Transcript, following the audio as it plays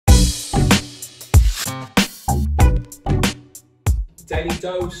Daily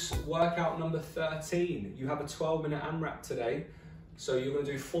dose, workout number 13. You have a 12-minute AMRAP today. So you're going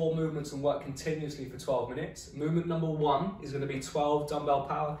to do 4 movements and work continuously for 12 minutes. Movement number 1 is going to be 12 dumbbell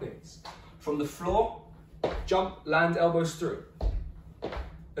power cleans. From the floor, jump, land elbows through.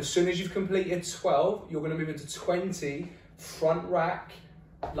 As soon as you've completed 12, you're going to move into 20 front rack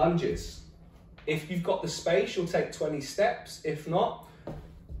lunges. If you've got the space, you'll take 20 steps. If not,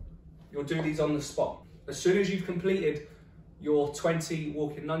 you'll do these on the spot. As soon as you've completed your 20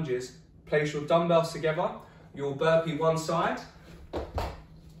 walking lunges, place your dumbbells together. You'll burpee one side,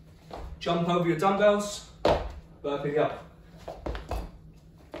 jump over your dumbbells, burpee up.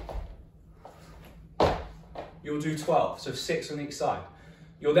 You'll do 12, so 6 on each side.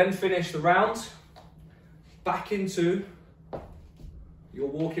 You'll then finish the round back into your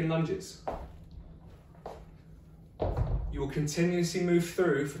walking lunges. You will continuously move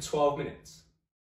through for 12 minutes.